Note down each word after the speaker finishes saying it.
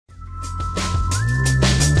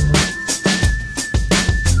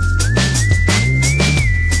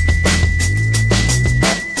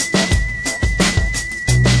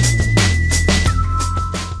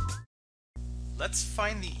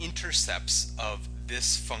y-intercepts of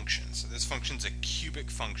this function. So this function is a cubic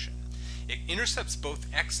function. It intercepts both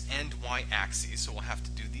x and y axes, so we'll have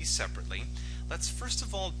to do these separately. Let's first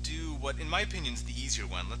of all do what, in my opinion, is the easier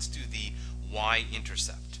one. Let's do the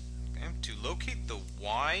y-intercept. Okay? To locate the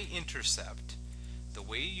y-intercept, the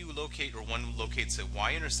way you locate, or one locates a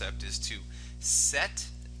y-intercept, is to set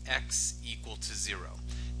x equal to 0.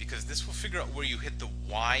 Because this will figure out where you hit the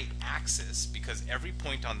y-axis, because every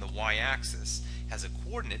point on the y-axis has a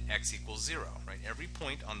coordinate x equals 0. Right? Every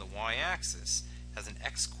point on the y-axis has an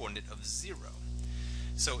x coordinate of 0.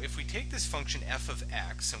 So if we take this function f of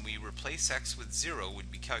x and we replace x with 0,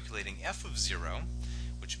 we'd be calculating f of 0,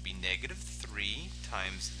 which would be negative 3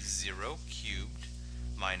 times 0 cubed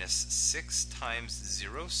minus 6 times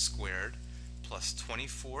 0 squared plus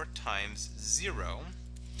 24 times 0.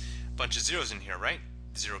 Bunch of zeros in here, right?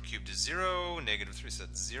 0 cubed is 0, negative 3 is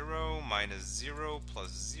 0, minus 0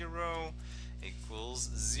 plus 0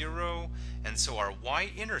 equals 0. And so our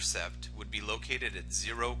y-intercept would be located at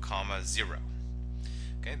 0, 0.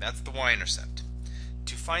 Okay, that's the y-intercept.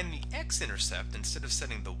 To find the x-intercept, instead of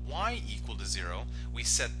setting the y equal to 0, we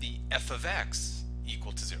set the f of x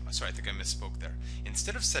equal to 0. Sorry, I think I misspoke there.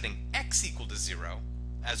 Instead of setting x equal to 0,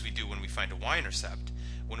 as we do when we find a y-intercept,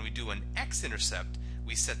 when we do an x-intercept,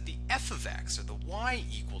 we set the f of x, or the y,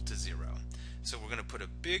 equal to 0. So we're going to put a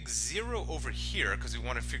big 0 over here because we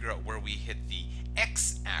want to figure out where we hit the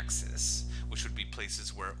x-axis, which would be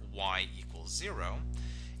places where y equals 0.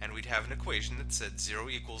 And we'd have an equation that said 0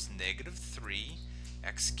 equals negative 3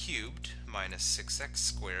 x cubed minus 6x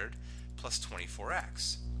squared plus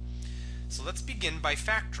 24x. So let's begin by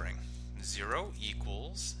factoring. 0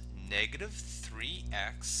 equals negative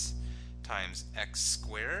 3x times x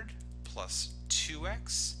squared plus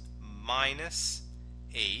 2x minus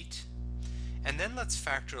 8. And then let's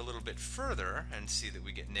factor a little bit further and see that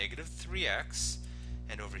we get negative 3x,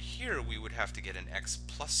 and over here we would have to get an x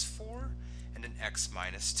plus 4 and an x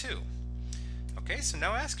minus 2. Okay, so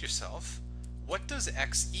now ask yourself, what does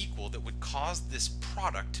x equal that would cause this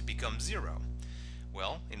product to become 0?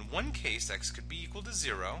 Well, in one case x could be equal to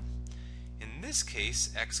 0, in this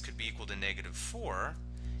case x could be equal to negative 4,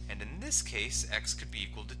 and in this case x could be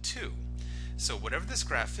equal to 2. So whatever this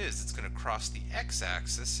graph is, it's going to cross the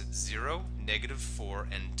x-axis at 0, negative 4,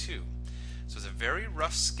 and 2. So as a very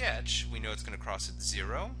rough sketch, we know it's going to cross at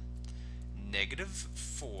 0, negative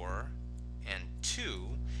 4, and 2,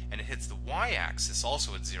 and it hits the y-axis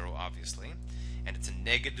also at 0, obviously, and it's a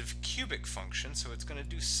negative cubic function, so it's going to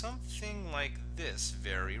do something like this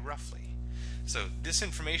very roughly. So this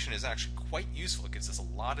information is actually quite useful. It gives us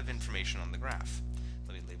a lot of information on the graph.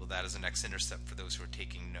 Let me label that as an x-intercept for those who are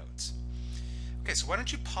taking notes. Okay, so why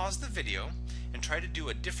don't you pause the video and try to do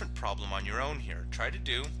a different problem on your own here. Try to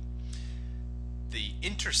do the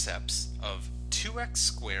intercepts of 2x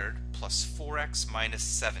squared plus 4x minus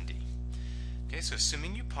 70. Okay, so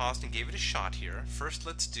assuming you paused and gave it a shot here, first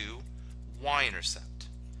let's do y-intercept.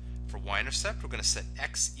 For y-intercept, we're going to set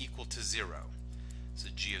x equal to 0. So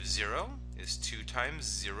g of 0 is 2 times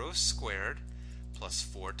 0 squared plus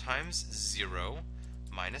 4 times 0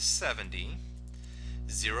 minus 70.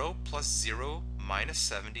 0 plus 0 minus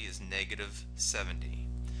 70 is negative 70.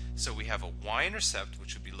 So we have a y-intercept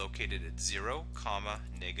which would be located at 0,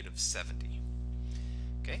 negative 70.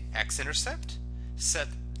 Okay, x-intercept, set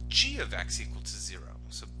g of x equal to 0.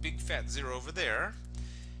 So big fat 0 over there,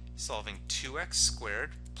 solving 2x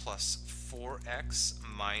squared plus 4x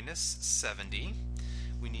minus 70.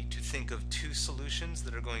 We need to think of two solutions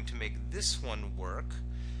that are going to make this one work.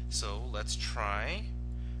 So let's try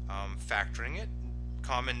factoring it.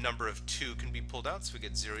 Common number of 2 can be pulled out, so we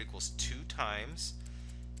get 0 equals 2 times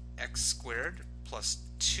x squared plus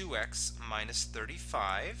 2x minus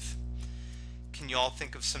 35. Can you all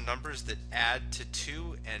think of some numbers that add to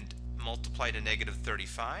 2 and multiply to negative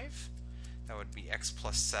 35? That would be x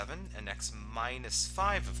plus 7 and x minus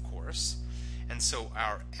 5, of course. And so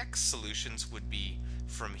our x solutions would be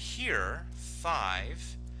from here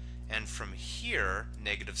 5 and from here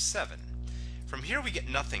negative 7. From here we get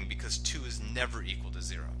nothing because 2 is never equal to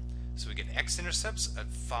 0. So we get x-intercepts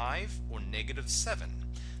at 5 or negative 7.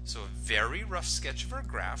 So a very rough sketch of our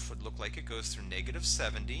graph would look like it goes through negative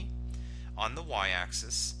 70 on the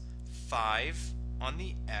y-axis, 5 on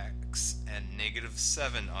the x, and negative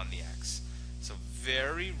 7 on the x. So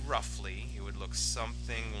very roughly it would look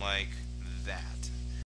something like that.